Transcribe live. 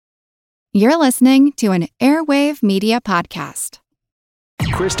You're listening to an Airwave Media Podcast.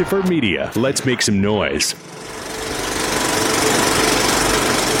 Christopher Media, let's make some noise.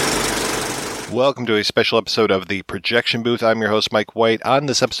 Welcome to a special episode of The Projection Booth. I'm your host, Mike White. On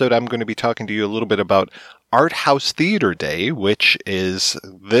this episode, I'm going to be talking to you a little bit about Art House Theater Day, which is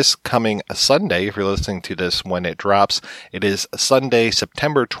this coming Sunday. If you're listening to this when it drops, it is Sunday,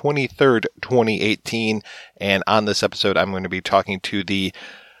 September 23rd, 2018. And on this episode, I'm going to be talking to the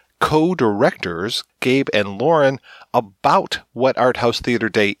co-directors, Gabe and Lauren, about what Art House Theater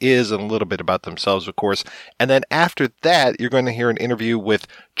Day is and a little bit about themselves, of course. And then after that, you're going to hear an interview with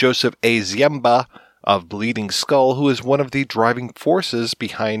Joseph A. Ziemba of Bleeding Skull, who is one of the driving forces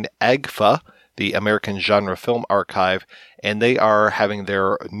behind AGFA, the American Genre Film Archive, and they are having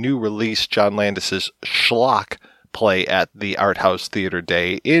their new release, John Landis's Schlock, play at the Art House Theater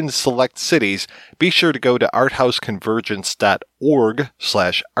Day in select cities. Be sure to go to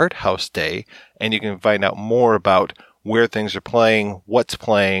arthouseconvergence.org/arthouseday, and you can find out more about where things are playing, what's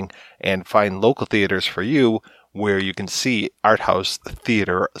playing, and find local theaters for you where you can see Art House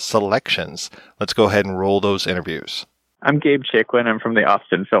Theater selections. Let's go ahead and roll those interviews. I'm Gabe Chickwin. I'm from the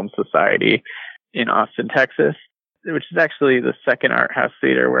Austin Film Society in Austin, Texas, which is actually the second art house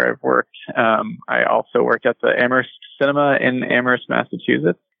theater where I've worked. I also worked at the Amherst Cinema in Amherst,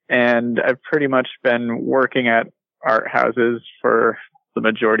 Massachusetts, and I've pretty much been working at art houses for the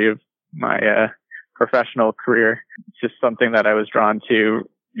majority of my professional career. It's just something that I was drawn to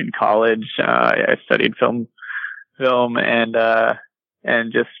in college. I studied film and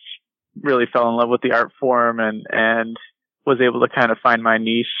just really fell in love with the art form and was able to kind of find my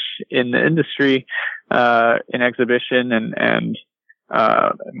niche in the industry, in exhibition and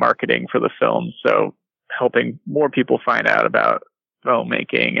marketing for the film. So helping more people find out about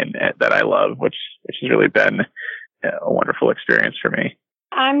filmmaking and that I love, which has really been a wonderful experience for me.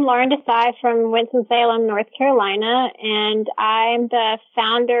 I'm Lauren Desai from Winston-Salem, North Carolina, and I'm the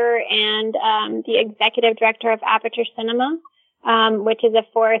founder and the executive director of Aperture Cinema, which is a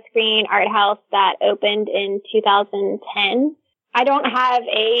 4-screen art house that opened in 2010. I don't have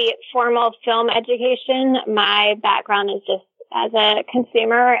a formal film education. My background is just as a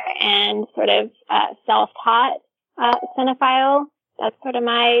consumer and sort of self-taught cinephile. That's sort of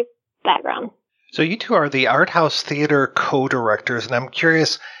my background. So you two are the Art House Theater co-directors, and I'm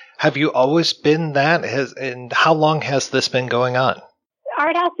curious, have you always been that? And how long has this been going on?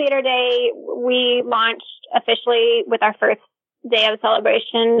 Art House Theater Day, we launched officially with our first day of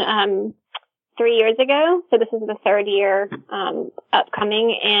celebration 3 years ago. So this is the third year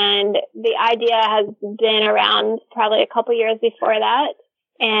upcoming. And the idea has been around probably a couple years before that.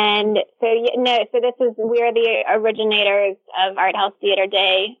 And so we're the originators of Art House Theater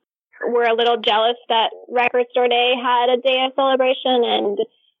Day. We're a little jealous that Record Store Day had a day of celebration and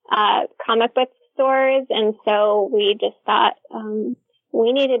comic book stores. And so we just thought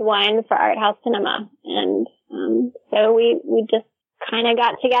we needed one for Art House Cinema. And so we just kind of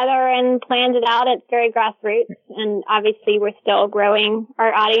got together and planned it out. It's very grassroots, and obviously we're still growing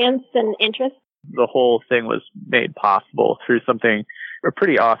our audience and interest. The whole thing was made possible through a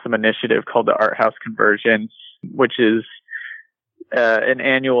pretty awesome initiative called the Art House Convergence, which is an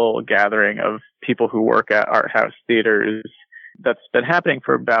annual gathering of people who work at art house theaters that's been happening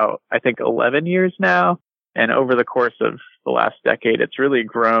for about, I think, 11 years now. And over the course of the last decade, it's really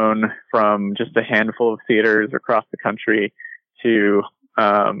grown from just a handful of theaters across the country to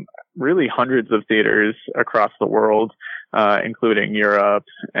really hundreds of theaters across the world, including Europe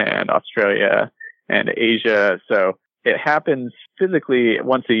and Australia and Asia. So it happens physically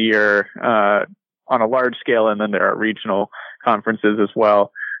once a year on a large scale, and then there are regional conferences as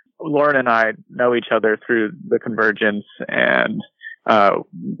well. Lauren and I know each other through the Convergence, and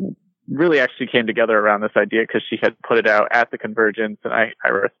really actually came together around this idea because she had put it out at the Convergence, and I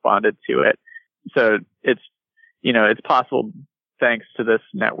responded to it. So it's possible thanks to this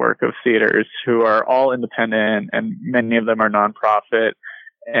network of theaters who are all independent, and many of them are nonprofit,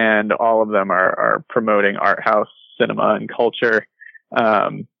 and all of them are promoting art house cinema and culture.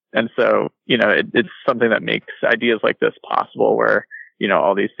 And so, it's something that makes ideas like this possible, where,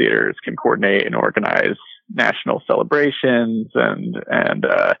 all these theaters can coordinate and organize national celebrations and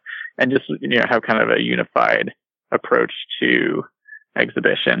just, have kind of a unified approach to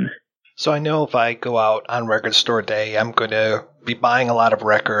exhibition. So I know if I go out on Record Store Day, I'm going to be buying a lot of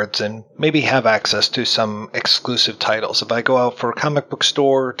records and maybe have access to some exclusive titles. If I go out for Comic Book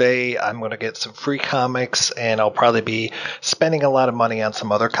Store Day, I'm going to get some free comics, and I'll probably be spending a lot of money on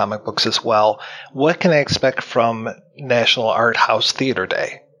some other comic books as well. What can I expect from National Art House Theater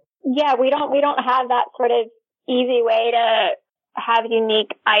Day? Yeah, we don't have that sort of easy way to have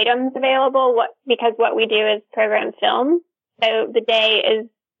unique items available because what we do is program film. So the day is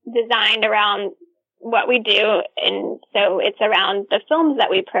designed around what we do. And so it's around the films that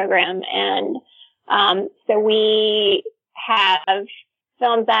we program. And so we have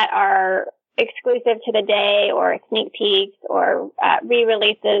films that are exclusive to the day or sneak peeks or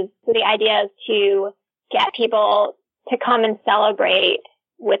re-releases. So the idea is to get people to come and celebrate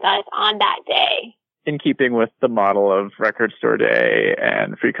with us on that day. In keeping with the model of Record Store Day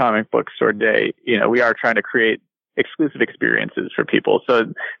and Free Comic Book Store Day, we are trying to create exclusive experiences for people. So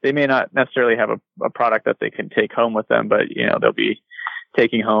they may not necessarily have a product that they can take home with them, but, they'll be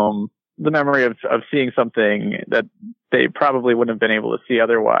taking home the memory of seeing something that they probably wouldn't have been able to see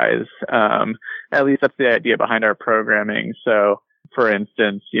otherwise. At least that's the idea behind our programming. So, for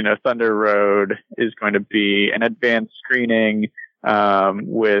instance, Thunder Road is going to be an advanced screening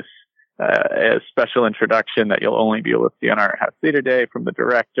with a special introduction that you'll only be able to see on Art House Theater Day from the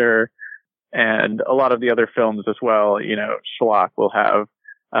director. And a lot of the other films as well, Schlock will have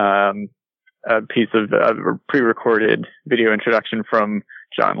a piece of pre-recorded video introduction from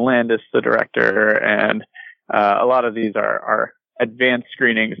John Landis, the director. And a lot of these are advanced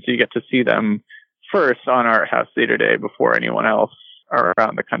screenings, so you get to see them first on Art House Theater Day before anyone else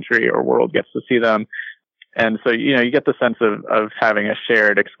around the country or world gets to see them. And so, you get the sense of having a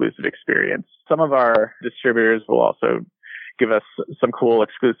shared exclusive experience. Some of our distributors will also give us some cool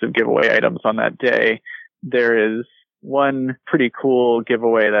exclusive giveaway items on that day. There is one pretty cool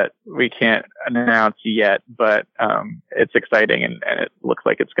giveaway that we can't announce yet, but it's exciting and it looks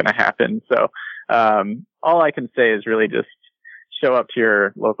like it's going to happen. So all I can say is really just show up to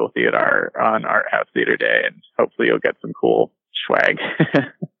your local theater on Art House Theater Day, and hopefully you'll get some cool swag.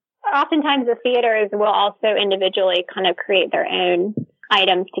 Oftentimes the theaters will also individually kind of create their own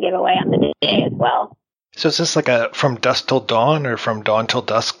items to give away on the day as well. So is this like a from dusk till dawn or from dawn till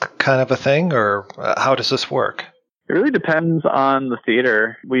dusk kind of a thing, or how does this work? It really depends on the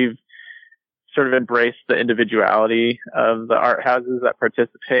theater. We've sort of embraced the individuality of the art houses that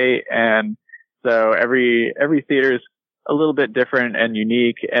participate, and so every theater is a little bit different and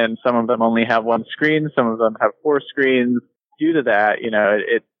unique, and some of them only have one screen, some of them have 4 screens. Due to that,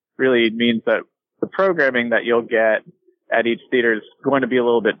 it really means that the programming that you'll get at each theater is going to be a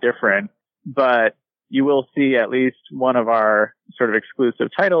little bit different, but you will see at least one of our sort of exclusive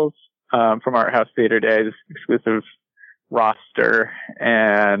titles from Art House Theater Day's exclusive roster.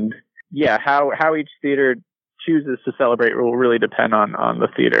 And yeah, how each theater chooses to celebrate will really depend on the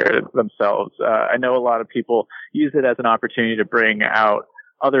theater themselves. I know a lot of people use it as an opportunity to bring out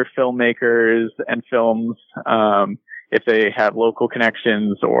other filmmakers and films if they have local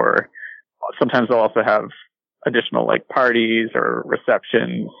connections, or sometimes they'll also have additional like parties or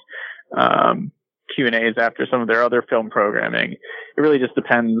receptions, Q&As after some of their other film programming. It really just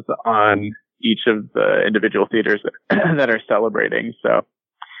depends on each of the individual theaters that are celebrating. So,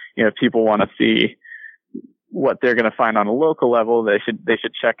 if people want to see what they're going to find on a local level, they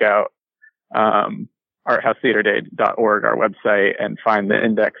should check out arthousetheaterday.org, our website, and find the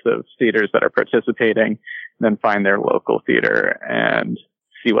index of theaters that are participating, and then find their local theater and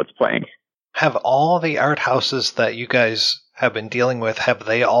see what's playing. Have all the art houses that you guys have been dealing with, have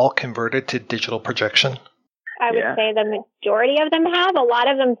they all converted to digital projection? I would say the majority of them have. A lot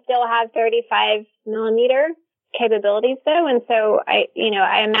of them still have 35 millimeter capabilities though. And so I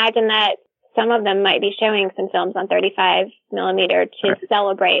imagine that some of them might be showing some films on 35 millimeter to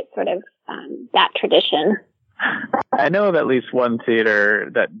celebrate sort of that tradition. I know of at least one theater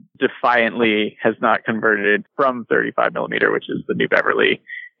that defiantly has not converted from 35 millimeter, which is the New Beverly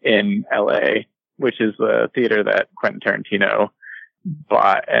in LA, which is the theater that Quentin Tarantino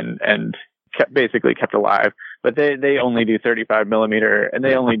bought and basically kept alive. But they only do 35 millimeter, and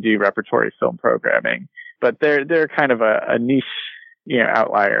they only do repertory film programming. But they're kind of a niche,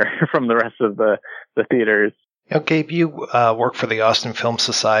 outlier from the rest of the theaters. Gabe, you work for the Austin Film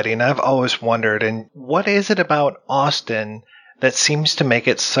Society, and I've always wondered, and what is it about Austin that seems to make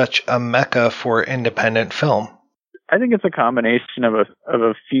it such a mecca for independent film? I think it's a combination of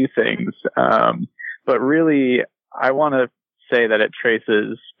a few things, but really, I want to say that it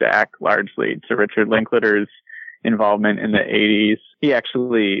traces back largely to Richard Linklater's involvement in the 80s. He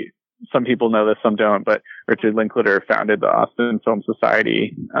actually, some people know this, some don't, but Richard Linklater founded the Austin Film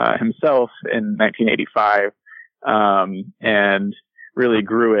Society himself in 1985, and really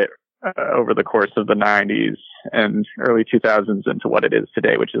grew it over the course of the 90s and early 2000s into what it is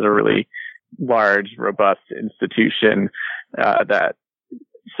today, which is a really large, robust institution that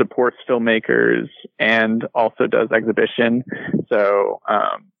supports filmmakers and also does exhibition. So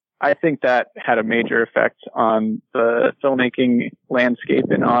I think that had a major effect on the filmmaking landscape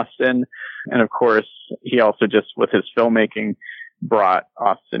in Austin. And of course, he also just with his filmmaking brought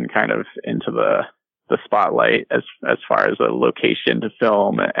Austin kind of into the spotlight as far as a location to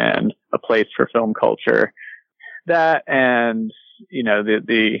film and a place for film culture. That and,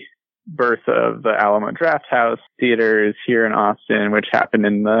 the birth of the Alamo Drafthouse theaters here in Austin, which happened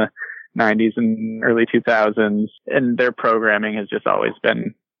in the 90s and early 2000s. And their programming has just always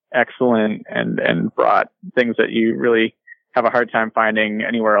been excellent and brought things that you really have a hard time finding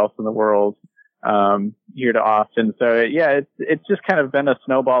anywhere else in the world here to Austin. So yeah, it's just kind of been a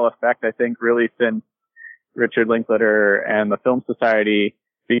snowball effect, I think, really since Richard Linklater and the Film Society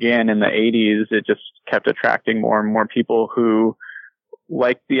began in the 80s. It just kept attracting more and more people who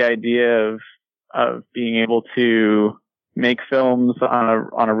liked the idea of being able to make films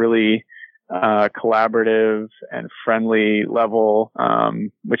on a really collaborative and friendly level,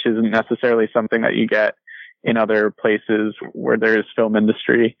 which isn't necessarily something that you get in other places where there's film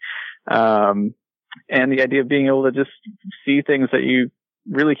industry. And the idea of being able to just see things that you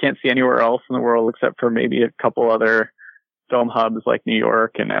really can't see anywhere else in the world except for maybe a couple other film hubs like New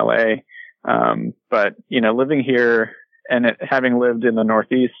York and LA. But, living here and having lived in the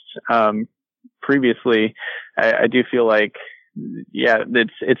Northeast previously, I do feel like,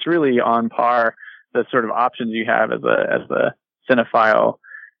 it's really on par. The sort of options you have as a cinephile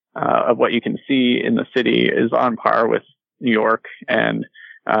of what you can see in the city is on par with New York. And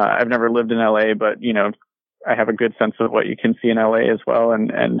I've never lived in LA, but I have a good sense of what you can see in LA as well.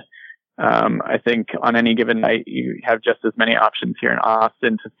 And I think on any given night, you have just as many options here in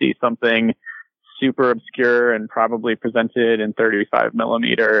Austin to see something super obscure and probably presented in 35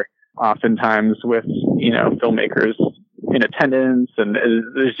 millimeter, oftentimes with, filmmakers in attendance. And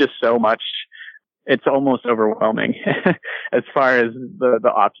there's just so much. It's almost overwhelming as far as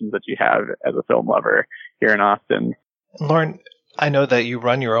the options that you have as a film lover here in Austin. Lauren, I know that you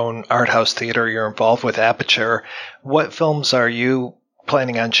run your own art house theater. You're involved with Aperture. What films are you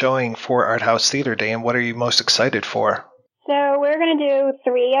planning on showing for Art House Theater Day, and what are you most excited for? So we're going to do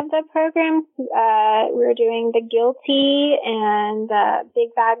 3 of the programs. We're doing The Guilty and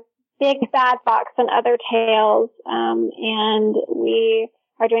Big Bad Fox and Other Tales, and we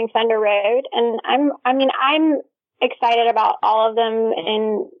are doing Thunder Road. And I'm excited about all of them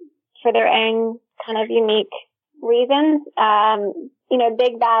for their own kind of unique reasons.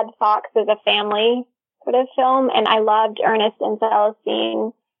 Big Bad Fox is a family sort of film, and I loved Ernest and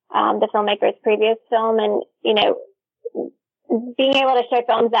Celestine, the filmmaker's previous film, and being able to show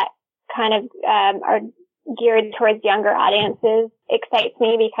films that kind of are geared towards younger audiences excites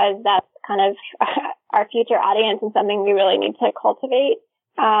me, because that's kind of our future audience and something we really need to cultivate.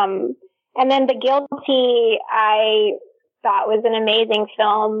 And then The Guilty, I thought was an amazing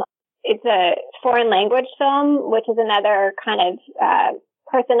film. It's a foreign language film, which is another kind of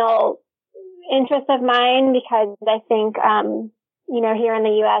personal interest of mine, because I think, here in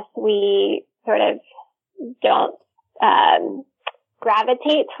the U.S., we sort of don't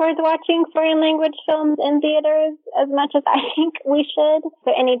gravitate towards watching foreign language films in theaters as much as I think we should.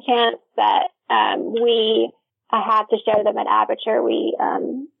 So any chance that we have to show them at Aperture, we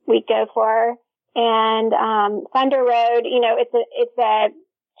go for. And Thunder Road, it's a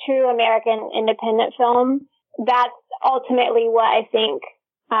true American independent film. That's ultimately what I think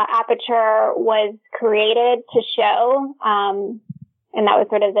Aperture was created to show. And that was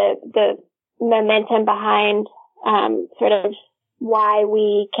sort of the momentum behind sort of why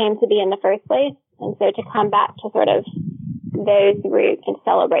we came to be in the first place. And so to come back to sort of those roots and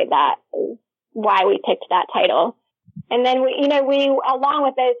celebrate that is why we picked that title. And then we along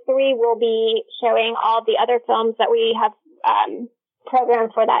with those 3, will be showing all the other films that we have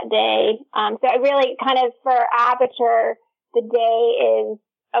programmed for that day. So it really kind of, for Aperture, the day is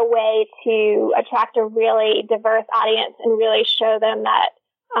a way to attract a really diverse audience and really show them that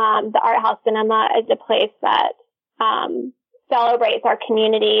the art house cinema is a place that celebrates our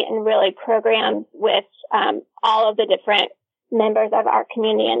community and really programs with all of the different members of our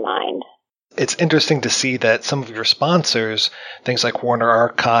community in mind. It's interesting to see that some of your sponsors, things like Warner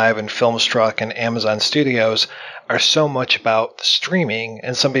Archive and Filmstruck and Amazon Studios, are so much about streaming.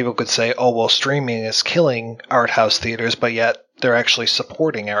 And some people could say, oh, well, streaming is killing art house theaters, but yet they're actually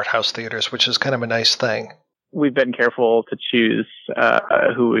supporting art house theaters, which is kind of a nice thing. We've been careful to choose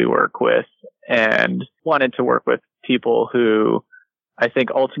who we work with, and wanted to work with people who I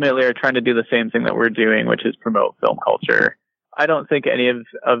think ultimately are trying to do the same thing that we're doing, which is promote film culture. I don't think any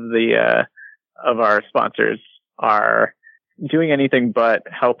of our sponsors are doing anything but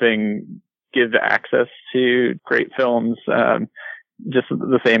helping give access to great films. just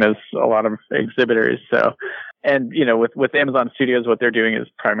the same as a lot of exhibitors. So, and, with Amazon Studios, what they're doing is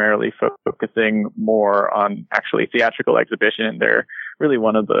primarily focusing more on actually theatrical exhibition. They're really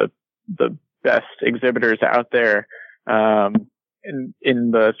one of the best exhibitors out there,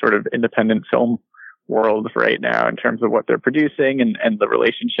 in the sort of independent film world right now in terms of what they're producing and the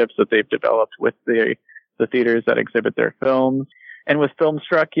relationships that they've developed with the theaters that exhibit their films. And with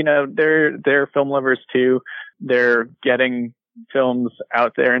Filmstruck, they're film lovers too. They're getting films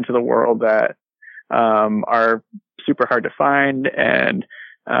out there into the world that are super hard to find and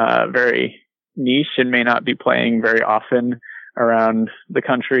very niche and may not be playing very often around the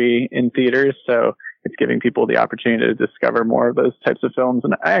country in theaters. So it's giving people the opportunity to discover more of those types of films.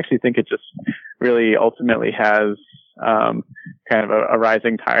 And I actually think it just really ultimately has kind of a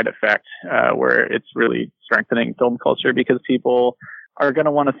rising tide effect where it's really strengthening film culture because people are going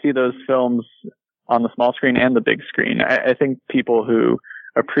to want to see those films on the small screen and the big screen. I think people who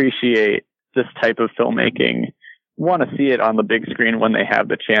appreciate this type of filmmaking want to see it on the big screen when they have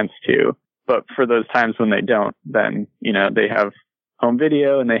the chance to. But for those times when they don't, then, they have home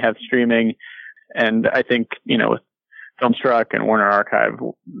video and they have streaming. And I think, with Filmstruck and Warner Archive,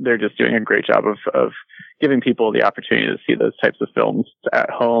 they're just doing a great job of giving people the opportunity to see those types of films at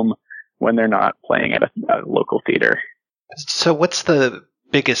home when they're not playing at a local theater. So what's the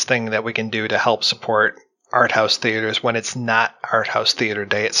biggest thing that we can do to help support art house theaters when it's not Art House Theater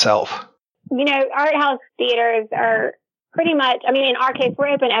Day itself? Art house theaters are pretty much, in our case, we're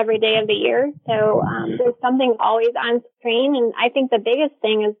open every day of the year. So there's something always on screen. And I think the biggest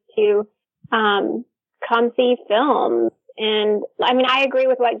thing is to come see films. And I agree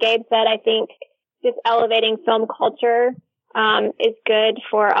with what Gabe said. I think just elevating film culture is good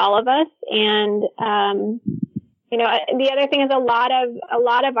for all of us. And the other thing is a lot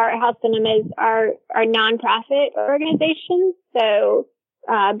of art house cinemas are nonprofit organizations. So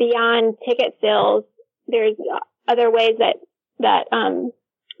beyond ticket sales, there's other ways that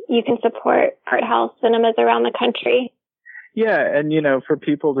you can support art house cinemas around the country. Yeah, and for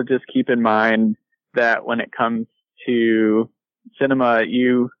people to just keep in mind that when it comes to cinema,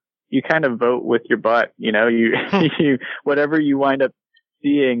 you kind of vote with your butt. You whatever you wind up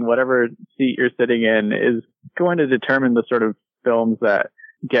seeing, whatever seat you're sitting in, is going to determine the sort of films that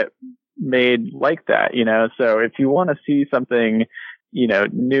get made like that. So if you want to see something,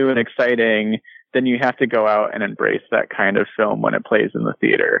 new and exciting, then you have to go out and embrace that kind of film when it plays in the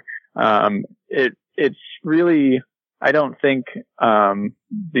theater. It's really, I don't think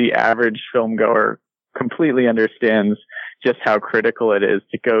the average film goer completely understands just how critical it is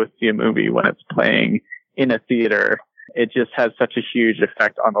to go see a movie when it's playing in a theater. It just has such a huge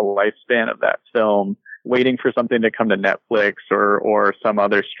effect on the lifespan of that film. Waiting for something to come to Netflix or some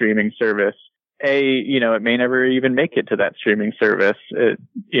other streaming service, it may never even make it to that streaming service,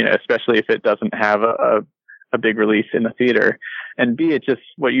 especially if it doesn't have a big release in the theater. And B, it just,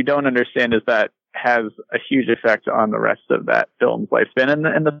 what you don't understand is that has a huge effect on the rest of that film's lifespan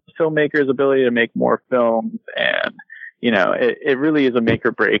and the filmmaker's ability to make more films. And, it really is a make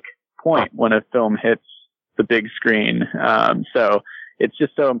or break point when a film hits the big screen. So it's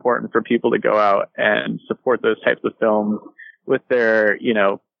just so important for people to go out and support those types of films with their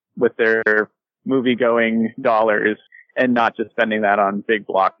movie going dollars and not just spending that on big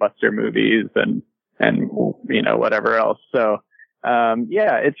blockbuster movies and whatever else. So,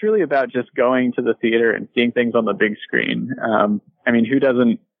 it's really about just going to the theater and seeing things on the big screen. Who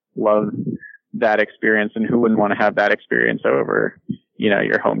doesn't love that experience, and who wouldn't want to have that experience over,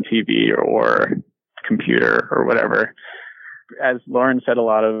 your home TV or computer or whatever? As Lauren said, a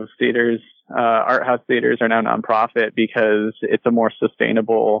lot of theaters, art house theaters, are now nonprofit because it's a more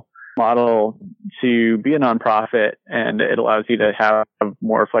sustainable model to be a nonprofit, and it allows you to have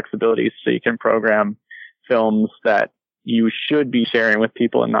more flexibility so you can program films that you should be sharing with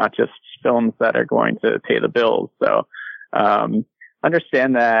people and not just films that are going to pay the bills. So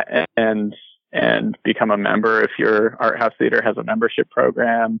understand that and become a member if your art house theater has a membership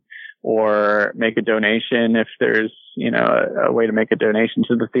program, or make a donation if there's a way to make a donation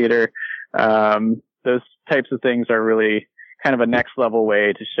to the theater. Those types of things are really kind of a next level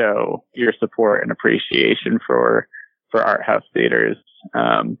way to show your support and appreciation for art house theaters.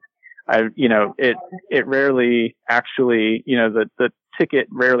 It rarely actually, the ticket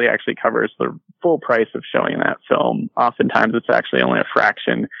rarely actually covers the full price of showing that film. Oftentimes it's actually only a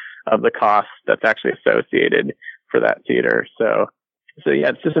fraction of the cost that's actually associated for that theater. So yeah,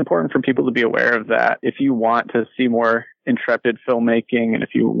 it's just important for people to be aware of that. If you want to see more intrepid filmmaking, and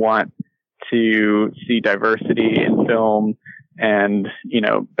if you want to see diversity in film, and,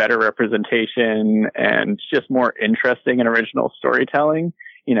 better representation and just more interesting and original storytelling.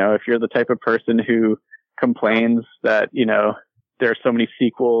 If you're the type of person who complains that, there are so many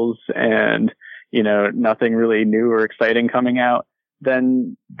sequels and, nothing really new or exciting coming out,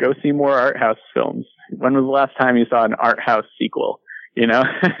 then go see more art house films. When was the last time you saw an art house sequel?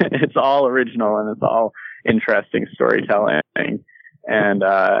 It's all original and it's all interesting storytelling, and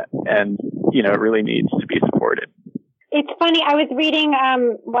it really needs to be supported. It's funny. I was reading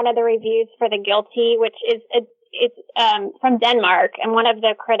one of the reviews for The Guilty, which is it's from Denmark, and one of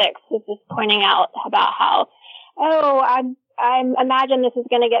the critics was just pointing out about how, I imagine this is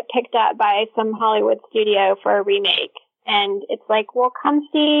going to get picked up by some Hollywood studio for a remake. And it's like, well, come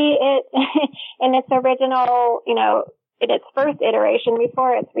see it in its original, in its first iteration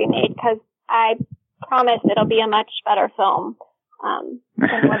before it's remade, because I promise it'll be a much better film than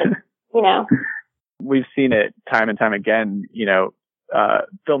what it, We've seen it time and time again.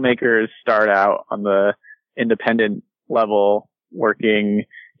 Filmmakers start out on the independent level, working,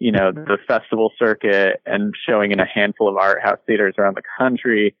 the festival circuit and showing in a handful of art house theaters around the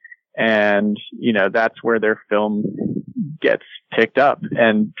country. And, that's where their film gets picked up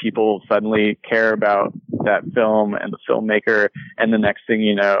and people suddenly care about that film and the filmmaker. And the next thing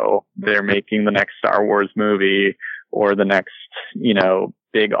you know, they're making the next Star Wars movie or the next,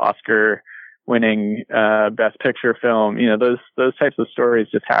 big Oscar winning, best picture film. Those types of stories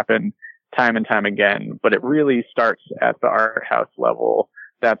just happen time and time again, but it really starts at the art house level.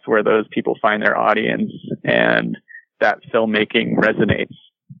 That's where those people find their audience and that filmmaking resonates.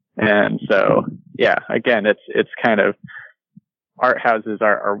 And so, yeah, again, it's kind of, art houses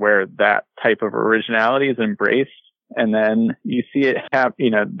are where that type of originality is embraced. And then you see it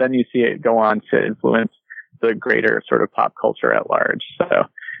then you see it go on to influence the greater sort of pop culture at large.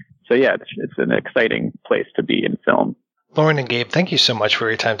 So yeah, it's an exciting place to be in film. Lauren and Gabe, thank you so much for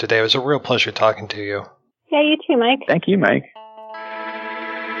your time today. It was a real pleasure talking to you. Yeah, you too, Mike. Thank you, Mike.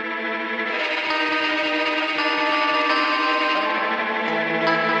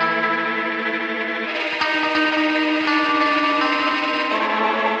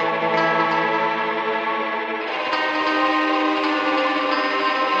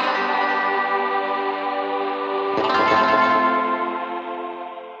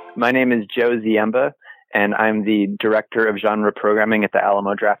 My name is Joe Ziemba, and I'm the Director of Genre Programming at the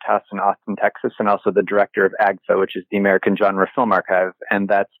Alamo Drafthouse in Austin, Texas, and also the Director of AGFA, which is the American Genre Film Archive, and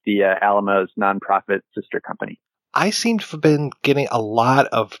that's the Alamo's nonprofit sister company. I seem to have been getting a lot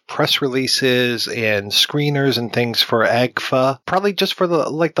of press releases and screeners and things for AGFA, probably just for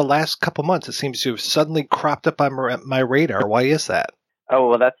the last couple months. It seems to have suddenly cropped up on my radar. Why is that? Oh,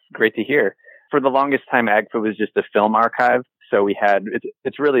 well, that's great to hear. For the longest time, AGFA was just a film archive. So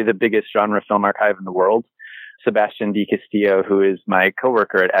it's really the biggest genre film archive in the world. Sebastian Di Castillo, who is my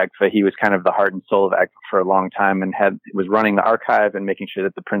coworker at AGFA, he was kind of the heart and soul of AGFA for a long time and was running the archive and making sure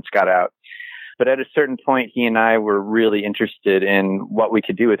that the prints got out. But at a certain point, he and I were really interested in what we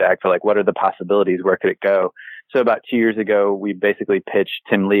could do with AGFA. Like, what are the possibilities? Where could it go? So about 2 years ago, we basically pitched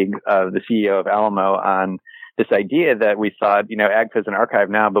Tim League, the CEO of Alamo, on this idea that we thought, AGFA is an archive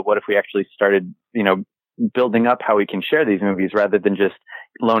now, but what if we actually started, building up how we can share these movies rather than just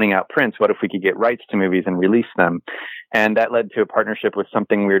loaning out prints? What if we could get rights to movies and release them? And that led to a partnership with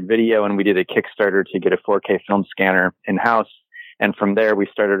Something Weird Video, and we did a Kickstarter to get a 4K film scanner in-house. And from there, we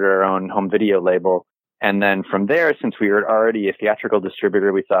started our own home video label. And then from there, since we were already a theatrical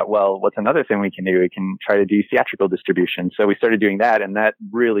distributor, we thought, well, what's another thing we can do? We can try to do theatrical distribution. So we started doing that, and that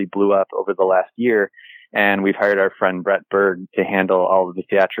really blew up over the last year. And we've hired our friend Brett Berg to handle all of the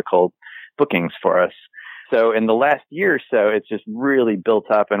theatrical bookings for us. So in the last year or so, it's just really built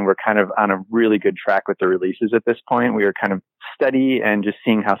up, and we're kind of on a really good track with the releases at this point. We were kind of steady and just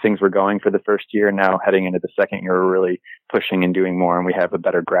seeing how things were going for the first year. Now heading into the second year, we're really pushing and doing more, and we have a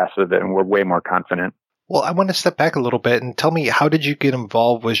better grasp of it, and we're way more confident. Well, I want to step back a little bit and tell me, how did you get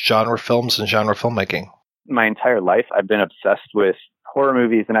involved with genre films and genre filmmaking? My entire life, I've been obsessed with horror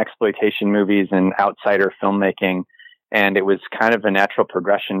movies and exploitation movies and outsider filmmaking. And it was kind of a natural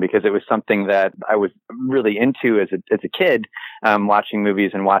progression because it was something that I was really into as a kid, watching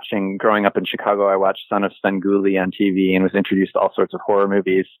movies and growing up in Chicago. I watched Son of Svengoolie on TV and was introduced to all sorts of horror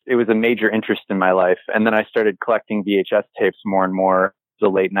movies. It was a major interest in my life. And then I started collecting VHS tapes more and more in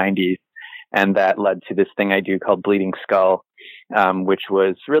the late 90s. And that led to this thing I do called Bleeding Skull, which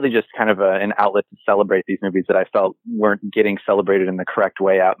was really just kind of an outlet to celebrate these movies that I felt weren't getting celebrated in the correct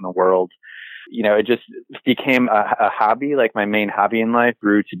way out in the world. it just became a hobby. Like my main hobby in life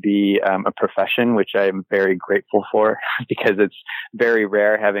grew to be a profession, which I'm very grateful for because it's very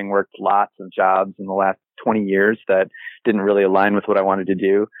rare, having worked lots of jobs in the last 20 years that didn't really align with what I wanted to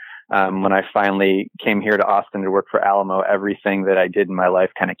do. When I finally came here to Austin to work for Alamo, everything that I did in my life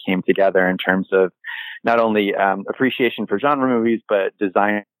kind of came together in terms of not only appreciation for genre movies, but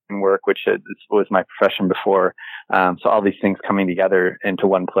design work, which was my profession before. So all these things coming together into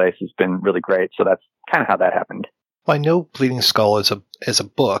one place has been really great. So that's kind of how that happened. Well, I know Bleeding Skull is a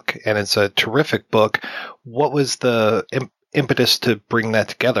book, and it's a terrific book. What was the impetus to bring that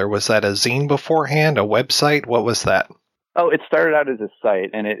together? Was that a zine beforehand, a website? What was that? Oh, it started out as a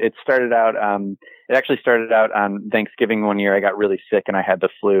site, and it started out, it actually started out on Thanksgiving one year. I got really sick and I had the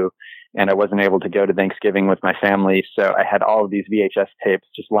flu, and I wasn't able to go to Thanksgiving with my family. So I had all of these VHS tapes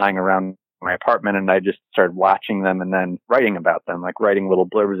just lying around my apartment, and I just started watching them and then writing about them, like writing little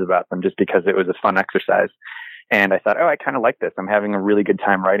blurbs about them just because it was a fun exercise. And I thought, I kind of like this. I'm having a really good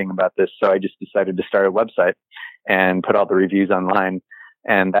time writing about this. So I just decided to start a website and put all the reviews online.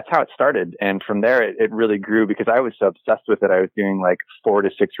 And that's how it started. And from there, it really grew because I was so obsessed with it. I was doing like 4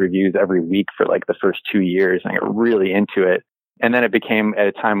 to 6 reviews every week for like the first 2 years. And I got really into it. And then it became, at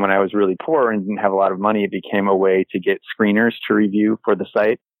a time when I was really poor and didn't have a lot of money, it became a way to get screeners to review for the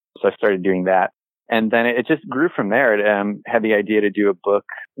site. So I started doing that. And then it just grew from there. It had the idea to do a book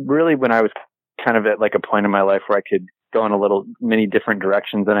really when I was kind of at like a point in my life where I could go in a little many different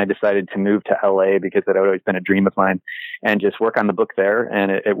directions. And I decided to move to LA because that had always been a dream of mine and just work on the book there. And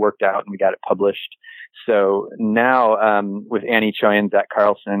it worked out and we got it published. So now, with Annie Choi and Zach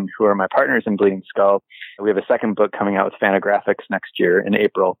Carlson, who are my partners in Bleeding Skull, we have a second book coming out with Fantagraphics next year in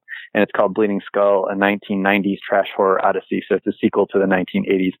April. And it's called Bleeding Skull, a 1990s trash horror odyssey. So it's a sequel to the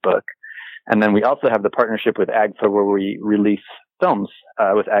 1980s book. And then we also have the partnership with AGFA where we release films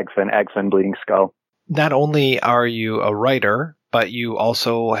with AGFA and Bleeding Skull. Not only are you a writer, but you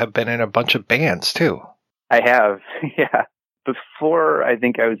also have been in a bunch of bands too. I have, yeah. Before I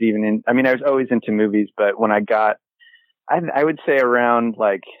think I was even I was always into movies, but when I would say around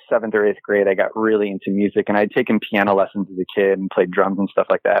like 7th or 8th grade, I got really into music, and I'd taken piano lessons as a kid and played drums and stuff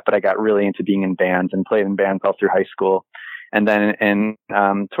like that. But I got really into being in bands and played in bands all through high school. And then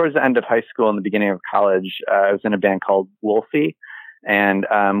towards the end of high school and the beginning of college, I was in a band called Wolfie. And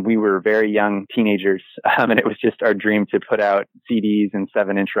we were very young teenagers, and it was just our dream to put out CDs and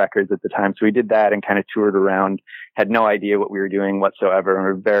 7-inch records at the time. So we did that and kind of toured around, had no idea what we were doing whatsoever. And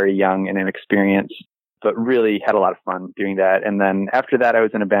we were very young and inexperienced, but really had a lot of fun doing that. And then after that, I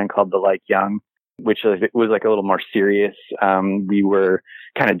was in a band called The Like Young, which was like a little more serious. We were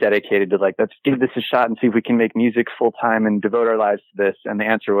kind of dedicated to like, let's give this a shot and see if we can make music full time and devote our lives to this. And the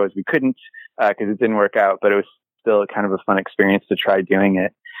answer was we couldn't because it didn't work out, but it was still kind of a fun experience to try doing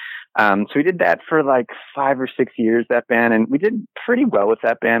it. So we did that for like 5 or 6 years, that band, and we did pretty well with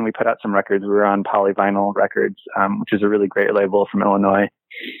that band. We put out some records. We were on Polyvinyl Records, which is a really great label from Illinois.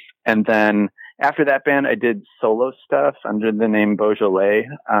 And then after that band, I did solo stuff under the name Beaujolais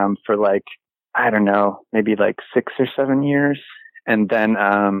for like, I don't know, maybe like 6 or 7 years. And then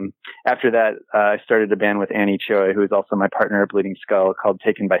after that, I started a band with Annie Choi, who is also my partner at Bleeding Skull, called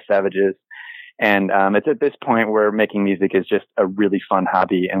Taken by Savages. And it's at this point where making music is just a really fun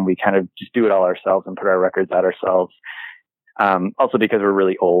hobby, and we kind of just do it all ourselves and put our records out ourselves. Also because we're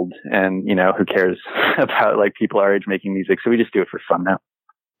really old, and who cares about like people our age making music? So we just do it for fun now.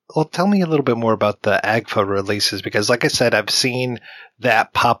 Well, tell me a little bit more about the AGFA releases, because like I said, I've seen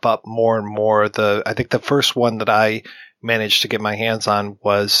that pop up more and more. I think the first one that I managed to get my hands on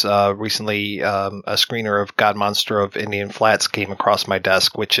was recently a screener of God Monster of Indian Flats came across my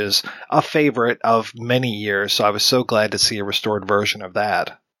desk, which is a favorite of many years. So I was so glad to see a restored version of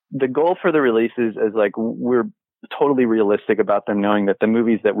that. The goal for the releases is like we're totally realistic about them, knowing that the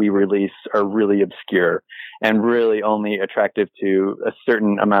movies that we release are really obscure and really only attractive to a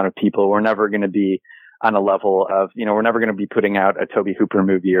certain amount of people. We're never going to be on a level of, we're never going to be putting out a Tobe Hooper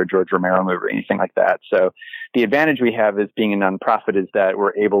movie or George Romero movie or anything like that. So the advantage we have as being a nonprofit is that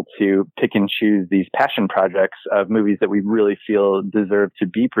we're able to pick and choose these passion projects of movies that we really feel deserve to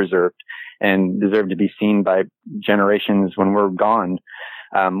be preserved and deserve to be seen by generations when we're gone,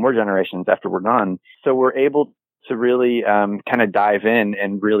 more generations after we're gone. So we're able to really kind of dive in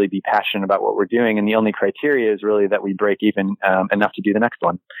and really be passionate about what we're doing. And the only criteria is really that we break even enough to do the next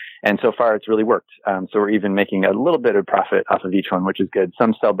one. And so far, it's really worked. So we're even making a little bit of profit off of each one, which is good.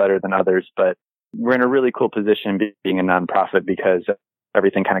 Some sell better than others, but we're in a really cool position being a nonprofit because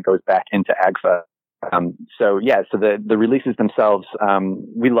everything kind of goes back into AGFA. So the releases themselves,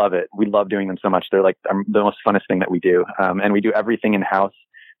 we love it. We love doing them so much. They're like the most funnest thing that we do. And we do everything in-house.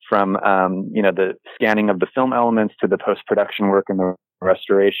 from, the scanning of the film elements to the post-production work and the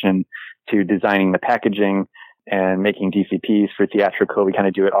restoration to designing the packaging and making DCPs for theatrical. We kind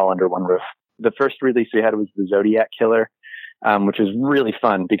of do it all under one roof. The first release we had was The Zodiac Killer, which was really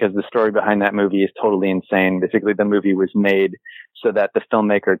fun because the story behind that movie is totally insane. Basically, the movie was made so that the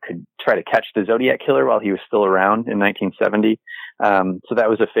filmmaker could try to catch the Zodiac Killer while he was still around in 1970. So that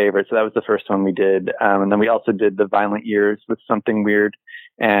was a favorite. So that was the first one we did. And then we also did The Violent Years with Something Weird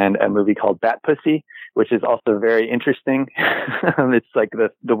and a movie called Bat Pussy, which is also very interesting. It's like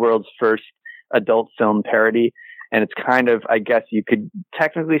the world's first adult film parody. And it's kind of, I guess you could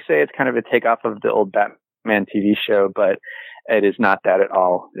technically say it's kind of a takeoff of the old Batman TV show, but it is not that at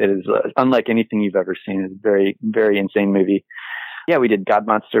all. It is unlike anything you've ever seen. It's a very, very insane movie. Yeah, we did God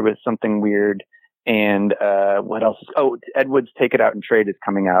Monster with Something Weird. And what else? Ed Wood's Take It Out and Trade is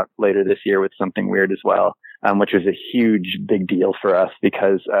coming out later this year with Something Weird as well, which was a huge, big deal for us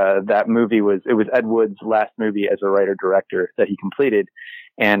because that movie was Ed Wood's last movie as a writer-director that he completed.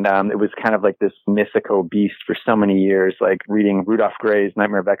 And it was kind of like this mythical beast for so many years, like reading Rudolph Gray's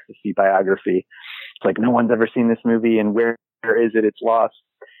Nightmare of Ecstasy biography. It's like, no one's ever seen this movie, and where is it? It's lost.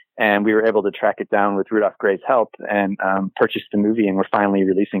 And we were able to track it down with Rudolph Gray's help and purchase the movie, and we're finally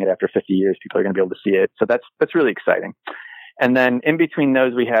releasing it after 50 years. People are going to be able to see it. So that's really exciting. And then in between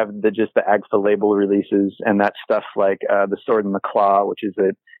those, we have the AGFA label releases, and that stuff like The Sword and the Claw, which is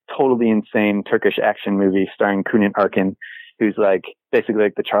a totally insane Turkish action movie starring Cüneyt Arkin, who's like basically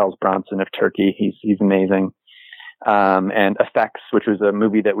like the Charles Bronson of Turkey. He's amazing. And Effects, which was a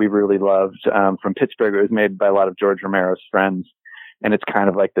movie that we really loved from Pittsburgh. It was made by a lot of George Romero's friends. And it's kind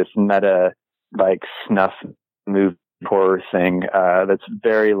of like this meta, like snuff movie horror thing that's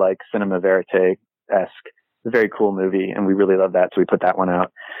very like cinema verite-esque. It's a very cool movie, and we really love that, so we put that one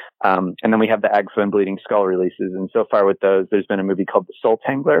out. And then we have the AGFA and Bleeding Skull releases, and so far with those, there's been a movie called The Soul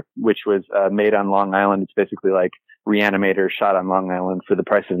Tangler, which was made on Long Island. It's basically like Reanimator shot on Long Island for the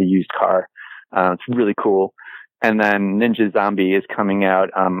price of a used car. It's really cool. And then Ninja Zombie is coming out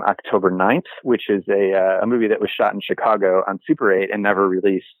October 9th, which is a movie that was shot in Chicago on Super 8 and never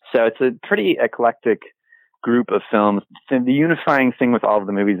released. So it's a pretty eclectic group of films. And the unifying thing with all of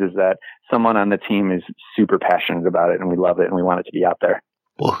the movies is that someone on the team is super passionate about it, and we love it, and we want it to be out there.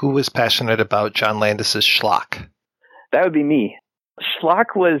 Well, who was passionate about John Landis's Schlock? That would be me.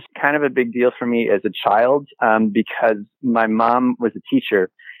 Schlock was kind of a big deal for me as a child because my mom was a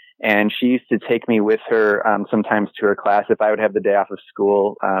teacher. And she used to take me with her sometimes to her class if I would have the day off of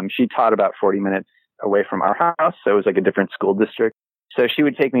school. She taught about 40 minutes away from our house, so it was like a different school district. So she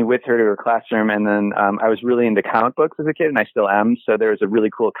would take me with her to her classroom, and then I was really into comic books as a kid, and I still am. So there was a really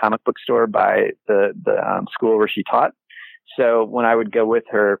cool comic book store by the school where she taught. So when I would go with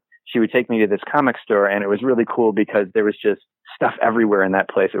her, she would take me to this comic store, and it was really cool because there was just stuff everywhere in that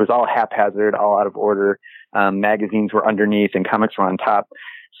place. It was all haphazard, all out of order. Magazines were underneath, and comics were on top.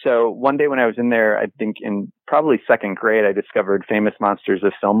 So one day when I was in there, I think in probably second grade, I discovered Famous Monsters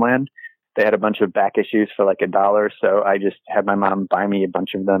of Filmland. They had a bunch of back issues for like $1. So I just had my mom buy me a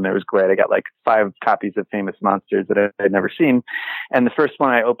bunch of them. It was great. I got like 5 copies of Famous Monsters that I had never seen. And the first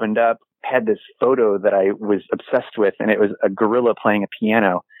one I opened up had this photo that I was obsessed with. And it was a gorilla playing a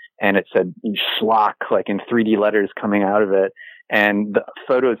piano. And it said Schlock, like in 3D letters coming out of it. And the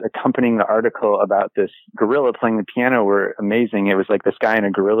photos accompanying the article about this gorilla playing the piano were amazing. It was like this guy in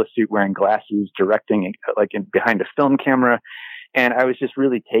a gorilla suit wearing glasses directing like behind a film camera. And I was just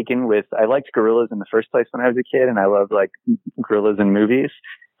really taken with, I liked gorillas in the first place when I was a kid, and I loved like gorillas in movies.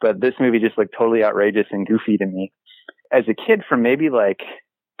 But this movie just looked totally outrageous and goofy to me. As a kid, from maybe like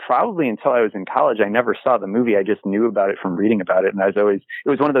probably until I was in college, I never saw the movie. I just knew about it from reading about it. And it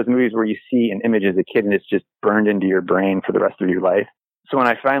was one of those movies where you see an image as a kid and it's just burned into your brain for the rest of your life. So when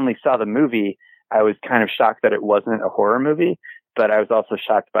I finally saw the movie, I was kind of shocked that it wasn't a horror movie, but I was also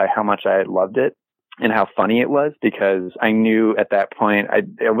shocked by how much I loved it and how funny it was, because I knew at that point, I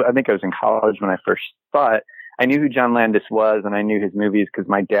think I was in college when I first saw it. I knew who John Landis was, and I knew his movies because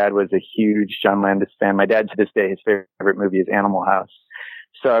my dad was a huge John Landis fan. My dad, to this day, his favorite movie is Animal House.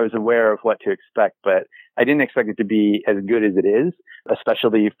 So I was aware of what to expect, but I didn't expect it to be as good as it is,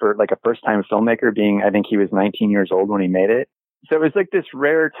 especially for like a first-time filmmaker being, I think he was 19 years old when he made it. So it was like this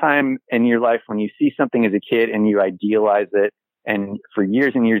rare time in your life when you see something as a kid and you idealize it and for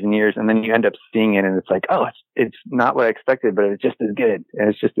years and years and years, and then you end up seeing it and it's like, oh, it's not what I expected, but it's just as good and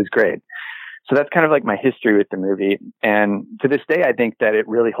it's just as great. So that's kind of like my history with the movie. And to this day, I think that it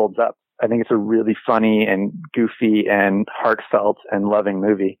really holds up. I think it's a really funny and goofy and heartfelt and loving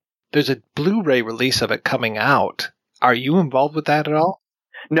movie. There's a Blu-ray release of it coming out. Are you involved with that at all?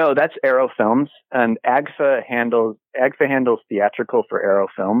 No, that's Arrow Films, and AGFA handles theatrical for Arrow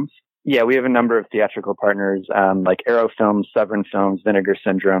Films. Yeah, we have a number of theatrical partners, like Arrow Films, Severin Films, Vinegar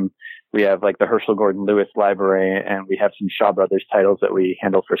Syndrome. We have like the Herschel Gordon Lewis Library, and we have some Shaw Brothers titles that we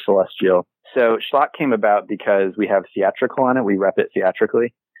handle for Celestial. So Schlock came about because we have theatrical on it. We rep it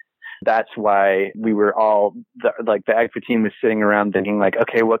theatrically. That's why we were all, the AGFA team was sitting around thinking like,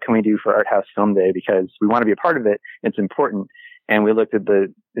 okay, what can we do for Art House Film Day? Because we want to be a part of it. It's important. And we looked at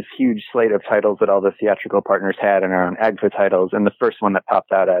this huge slate of titles that all the theatrical partners had and our own AGFA titles. And the first one that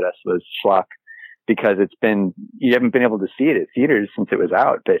popped out at us was Schlock, because you haven't been able to see it at theaters since it was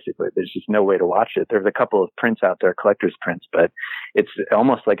out, basically. There's just no way to watch it. There's a couple of prints out there, collector's prints, but it's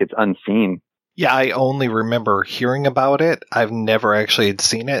almost like it's unseen. Yeah, I only remember hearing about it. I've never actually had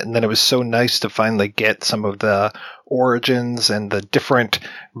seen it. And then it was so nice to finally get some of the origins and the different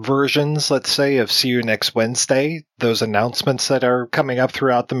versions, let's say, of See You Next Wednesday, those announcements that are coming up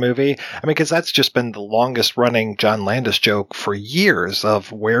throughout the movie. I mean, because that's just been the longest running John Landis joke for years of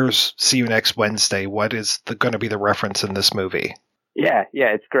where's See You Next Wednesday? What is going to be the reference in this movie? Yeah,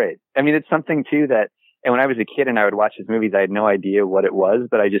 it's great. I mean, it's something, too, and when I was a kid and I would watch his movies, I had no idea what it was,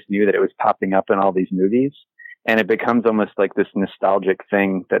 but I just knew that it was popping up in all these movies. And it becomes almost like this nostalgic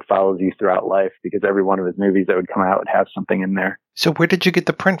thing that follows you throughout life, because every one of his movies that would come out would have something in there. So where did you get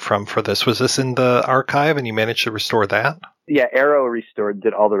the print from for this? Was this in the archive and you managed to restore that? Yeah, Arrow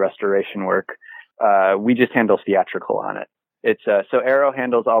did all the restoration work. We just handle theatrical on it. It's so Arrow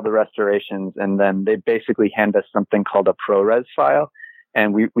handles all the restorations, and then they basically hand us something called a ProRes file.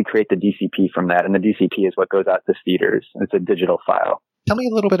 And we create the DCP from that. And the DCP is what goes out to theaters. It's a digital file. Tell me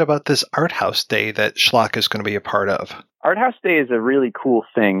a little bit about this Art House Day that Schlock is going to be a part of. Art House Day is a really cool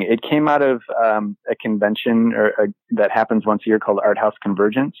thing. It came out of a convention that happens once a year called Art House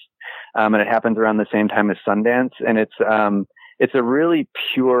Convergence. And it happens around the same time as Sundance. And it's a really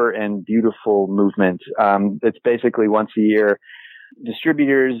pure and beautiful movement. It's basically once a year.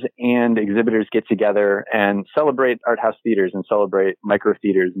 Distributors and exhibitors get together and celebrate art house theaters and celebrate micro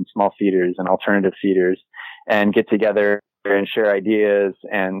theaters and small theaters and alternative theaters, and get together and share ideas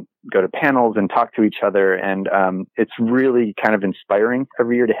and go to panels and talk to each other. And it's really kind of inspiring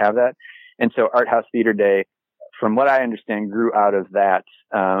every year to have that. And so Art House Theater Day, from what I understand, grew out of that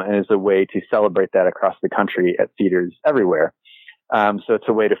and is a way to celebrate that across the country at theaters everywhere. So it's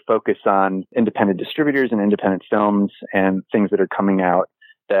a way to focus on independent distributors and independent films and things that are coming out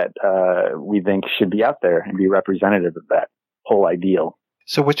that we think should be out there and be representative of that whole ideal.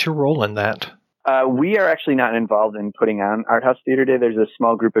 So what's your role in that? We are actually not involved in putting on Art House Theater Day. There's a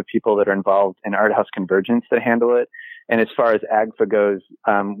small group of people that are involved in Art House Convergence that handle it. And as far as AGFA goes,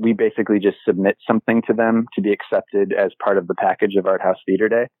 we basically just submit something to them to be accepted as part of the package of Art House Theater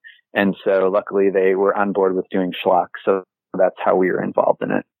Day. And so luckily they were on board with doing Schlock. So that's how we were involved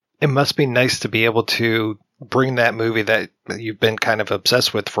in it. It must be nice to be able to bring that movie that you've been kind of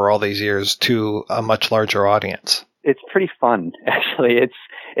obsessed with for all these years to a much larger audience. It's pretty fun, actually.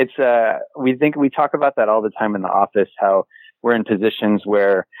 We talk about that all the time in the office, how we're in positions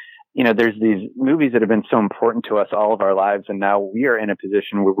where, there's these movies that have been so important to us all of our lives. And now we are in a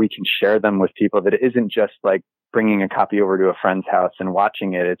position where we can share them with people, that it isn't just like bringing a copy over to a friend's house and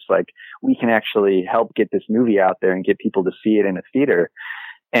watching it. It's like we can actually help get this movie out there and get people to see it in a theater.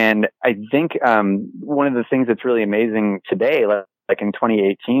 And I think one of the things that's really amazing today, like in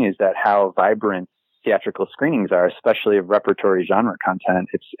 2018, is that how vibrant theatrical screenings are, especially of repertory genre content.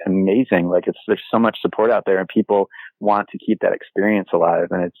 It's amazing. There's so much support out there, and people want to keep that experience alive,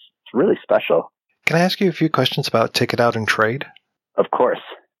 and it's really special. Can I ask you a few questions about Take It Out and Trade? Of course.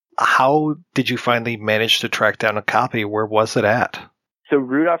 How did you finally manage to track down a copy? Where was it at? So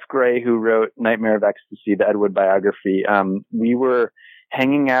Rudolph Gray, who wrote Nightmare of Ecstasy, the Ed Wood biography, we were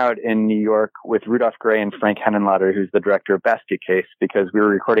hanging out in New York with Rudolph Gray and Frank Henenlotter, who's the director of Basket Case, because we were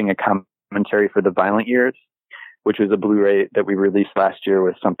recording a commentary for The Violent Years, which was a Blu-ray that we released last year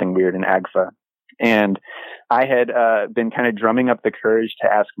with Something Weird in AGFA. And I had been kind of drumming up the courage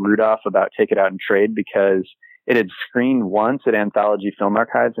to ask Rudolph about Take It Out and Trade, because it had screened once at Anthology Film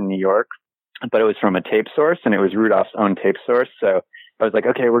Archives in New York, but it was from a tape source, and it was Rudolph's own tape source. So I was like,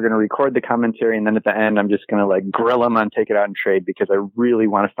 okay, we're going to record the commentary, and then at the end, I'm just going to grill him on Take It Out and Trade, because I really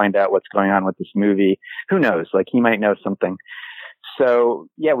want to find out what's going on with this movie. Who knows? He might know something. So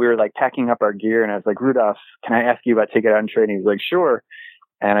yeah, we were packing up our gear, and I was like, Rudolph, can I ask you about Take It Out and Trade? And he's like, sure.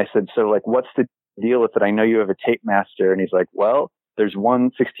 And I said, so what's the deal with it? I know you have a tape master. And he's like, well, there's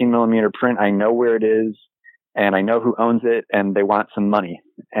one 16 millimeter print. I know where it is, and I know who owns it, and they want some money.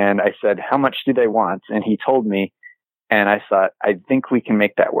 And I said, how much do they want? And he told me, And I thought, I think we can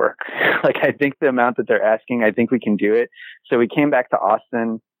make that work. Like, I think the amount that they're asking, I think we can do it. So we came back to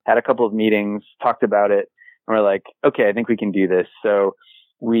Austin, had a couple of meetings, talked about it, and we're like, okay, I think we can do this. So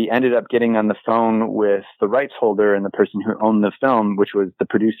we ended up getting on the phone with the rights holder and the person who owned the film, which was the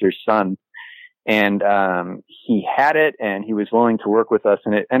producer's son. And he had it, and he was willing to work with us.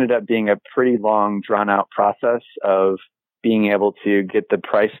 And it ended up being a pretty long, drawn-out process of being able to get the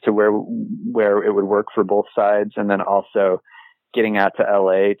price to where it would work for both sides, and then also getting out to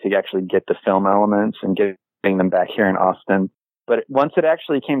LA to actually get the film elements and getting them back here in Austin. But once it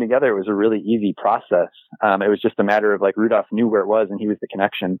actually came together, it was a really easy process. It was just a matter of, like, Rudolph knew where it was, and he was the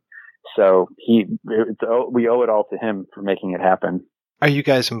connection. So we owe it all to him for making it happen. Are you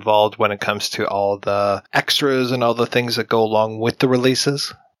guys involved when it comes to all the extras and all the things that go along with the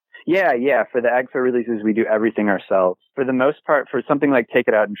releases? Yeah. For the AGFA releases, we do everything ourselves. For the most part, for something like Take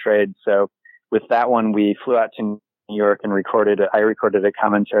It Out and Trade. So with that one, we flew out to New York and I recorded a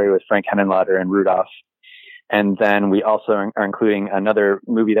commentary with Frank Henenlotter and Rudolph. And then we also are including another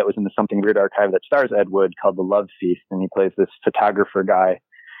movie that was in the Something Weird archive that stars Ed Wood called The Love Feast. And he plays this photographer guy.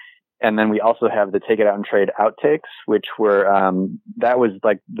 And then we also have the Take It Out and Trade outtakes, which were, that was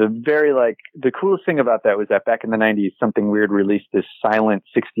like the coolest thing about that was that back in the 90s, Something Weird released this silent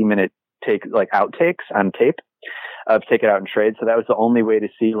 60-minute outtakes on tape of Take It Out and Trade. So that was the only way to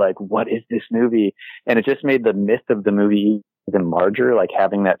see, like, what is this movie? And it just made the myth of the movie even larger, like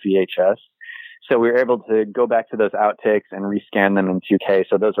having that VHS. So we were able to go back to those outtakes and rescan them in 2K.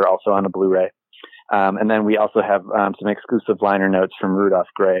 So those are also on a Blu-ray. And then we also have some exclusive liner notes from Rudolph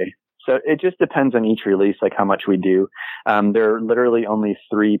Gray. So it just depends on each release, like how much we do. There are literally only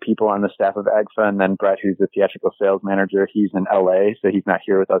 3 people on the staff of AGFA, and then Brett, who's the theatrical sales manager, he's in LA, so he's not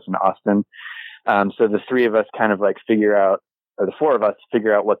here with us in Austin. So the 3 of us kind of like the 4 of us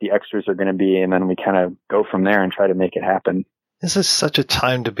figure out what the extras are going to be, and then we kind of go from there and try to make it happen. This is such a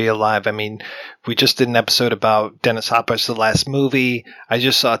time to be alive. I mean, we just did an episode about Dennis Hopper's The Last Movie. I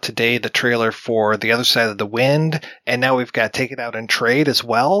just saw today the trailer for The Other Side of the Wind, and now we've got Take It Out and Trade as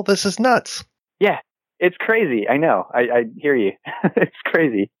well. This is nuts. Yeah, it's crazy. I know. I hear you. It's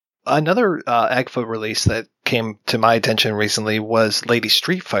crazy. Another AGFA release that came to my attention recently was Lady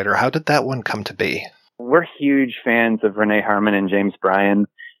Street Fighter. How did that one come to be? We're huge fans of Renee Harmon and James Bryan,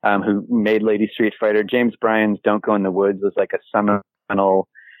 who made Lady Street Fighter. James Bryan's Don't Go in the Woods was like a seminal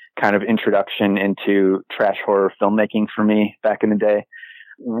kind of introduction into trash horror filmmaking for me back in the day.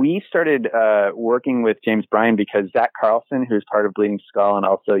 We started working with James Bryan because Zach Carlson, who's part of Bleeding Skull and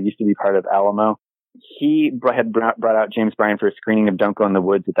also used to be part of Alamo, he had brought out James Bryan for a screening of Don't Go in the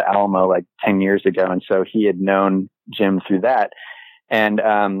Woods at the Alamo like 10 years ago. And so he had known Jim through that. And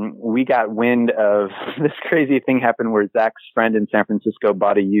we got wind of this crazy thing happened where Zach's friend in San Francisco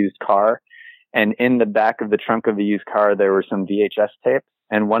bought a used car. And in the back of the trunk of the used car, there were some VHS tapes.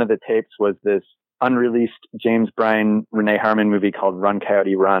 And one of the tapes was this unreleased James Bryan, Renee Harmon movie called Run,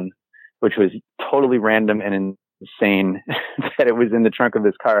 Coyote, Run, which was totally random and insane that it was in the trunk of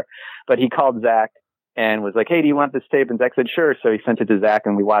his car. But he called Zach and was like, hey, do you want this tape? And Zach said, sure. So he sent it to Zach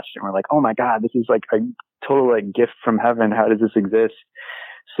and we watched it and we're like, oh my God, this is like a total like gift from heaven. How does this exist?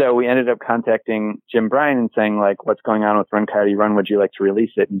 So we ended up contacting Jim Bryan and saying like, what's going on with Run, Coyote, Run? Would you like to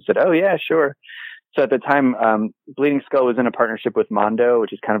release it? And he said, oh yeah, sure. So at the time, Bleeding Skull was in a partnership with Mondo,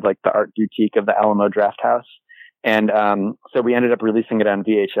 which is kind of like the art boutique of the Alamo Drafthouse. And so we ended up releasing it on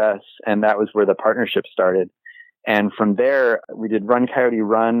VHS, and that was where the partnership started. And from there, we did Run, Coyote,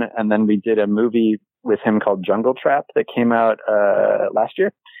 Run, and then we did a movie with him called Jungle Trap that came out last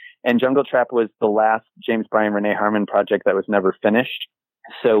year. And Jungle Trap was the last James Bryan, Renee Harmon project that was never finished.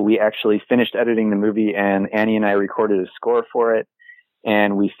 So we actually finished editing the movie, and Annie and I recorded a score for it.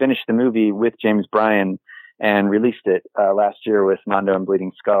 And we finished the movie with James Bryan and released it last year with Mondo and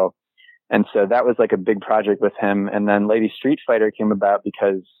Bleeding Skull. And so that was like a big project with him. And then Lady Street Fighter came about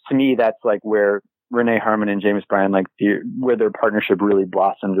because to me, that's like where Renee Harmon and James Bryan, like where their partnership really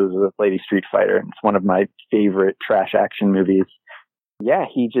blossomed was with Lady Street Fighter. It's one of my favorite trash action movies. Yeah,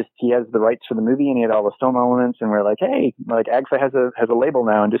 he has the rights for the movie and he had all the film elements. And we're like, hey, like AGFA has a label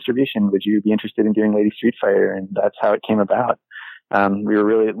now in distribution. Would you be interested in doing Lady Street Fighter? And that's how it came about.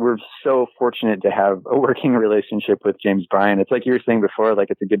 We're so fortunate to have a working relationship with James Bryan. It's like you were saying before, like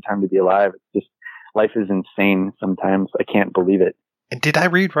it's a good time to be alive. It's just, life is insane sometimes. I can't believe it. And did I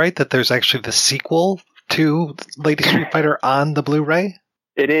read right that there's actually the sequel to Lady Street Fighter on the Blu-ray?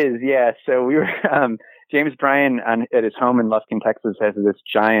 It is, yeah. So we were, James Bryan at his home in Lufkin, Texas has this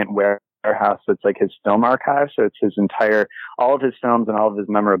giant warehouse that's like his film archive. So it's his all of his films and all of his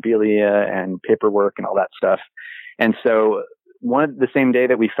memorabilia and paperwork and all that stuff. And so the same day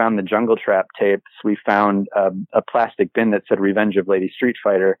that we found the Jungle Trap tapes, we found a plastic bin that said Revenge of Lady Street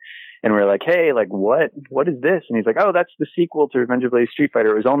Fighter. And we were like, hey, like, what is this? And he's like, oh, that's the sequel to Revenge of Lady Street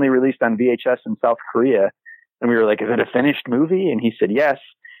Fighter. It was only released on VHS in South Korea. And we were like, is it a finished movie? And he said, yes.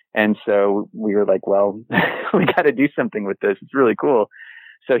 And so we were like, well, we got to do something with this. It's really cool.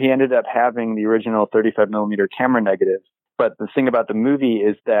 So he ended up having the original 35 millimeter camera negative. But the thing about the movie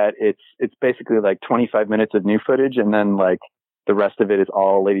is that it's basically like 25 minutes of new footage. And then like the rest of it is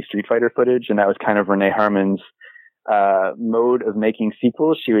all Lady Street Fighter footage. And that was kind of Renee Harmon's mode of making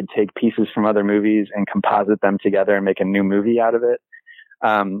sequels. She would take pieces from other movies and composite them together and make a new movie out of it.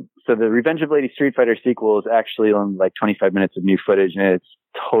 So the Revenge of Lady Street Fighter sequel is actually on like 25 minutes of new footage, and it's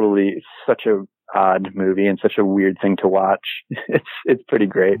such a odd movie and such a weird thing to watch. It's pretty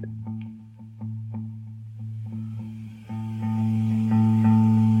great.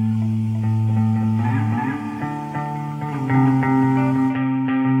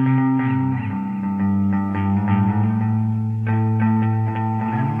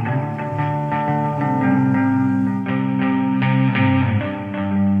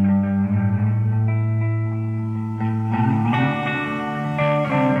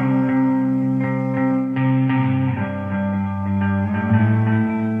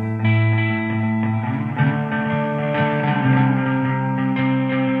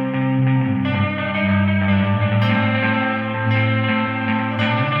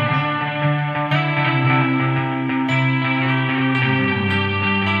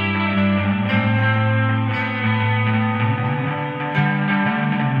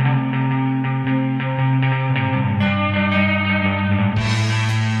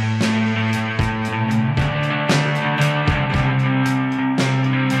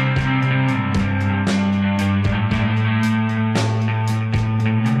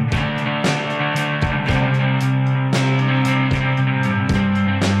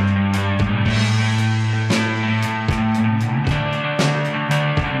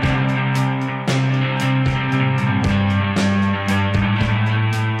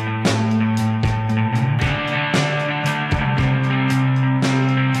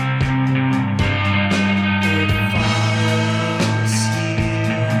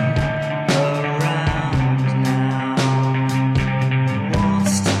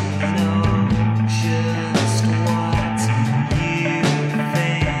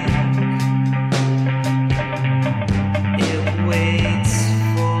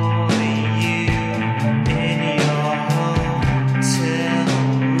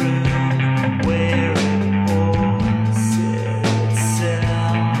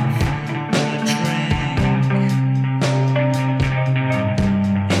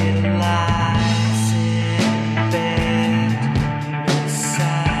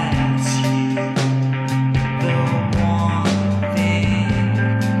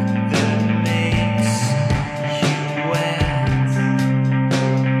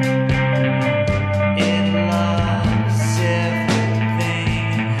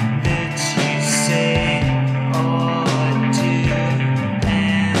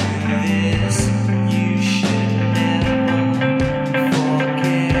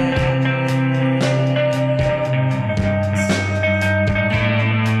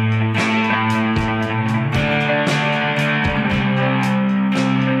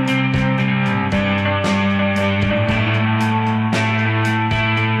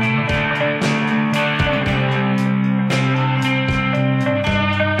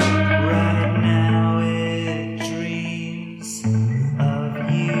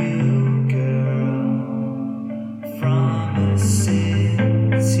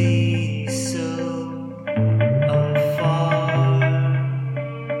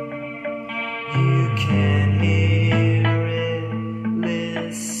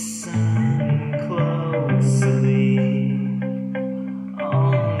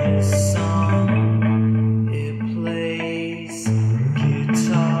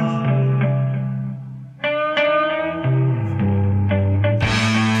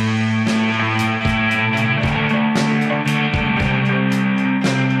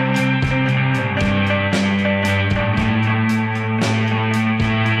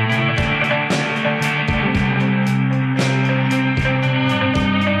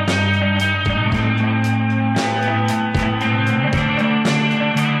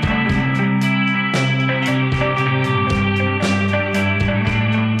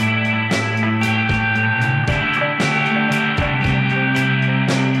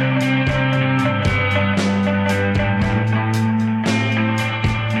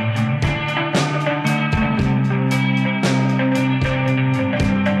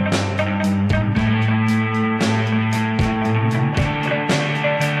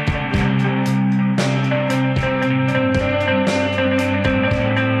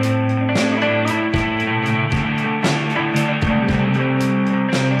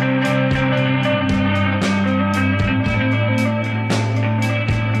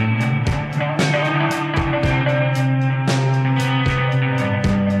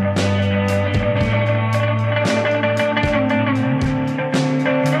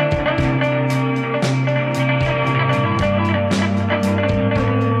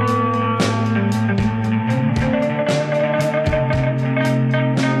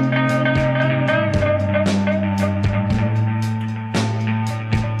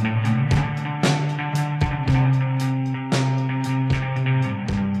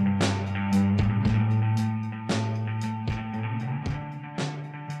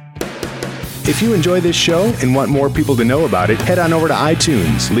 If you enjoy this show and want more people to know about it, head on over to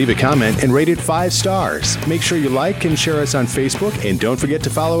iTunes, leave a comment, and rate it 5 stars. Make sure you like and share us on Facebook, and don't forget to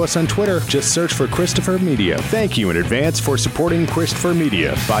follow us on Twitter. Just search for Christopher Media. Thank you in advance for supporting Christopher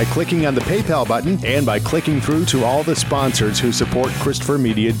Media by clicking on the PayPal button and by clicking through to all the sponsors who support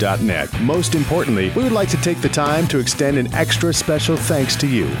ChristopherMedia.net. Most importantly, we would like to take the time to extend an extra special thanks to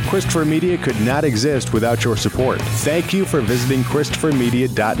you. Christopher Media could not exist without your support. Thank you for visiting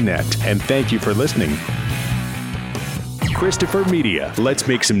ChristopherMedia.net, and thank you for listening. Christopher Media. Let's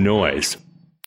make some noise.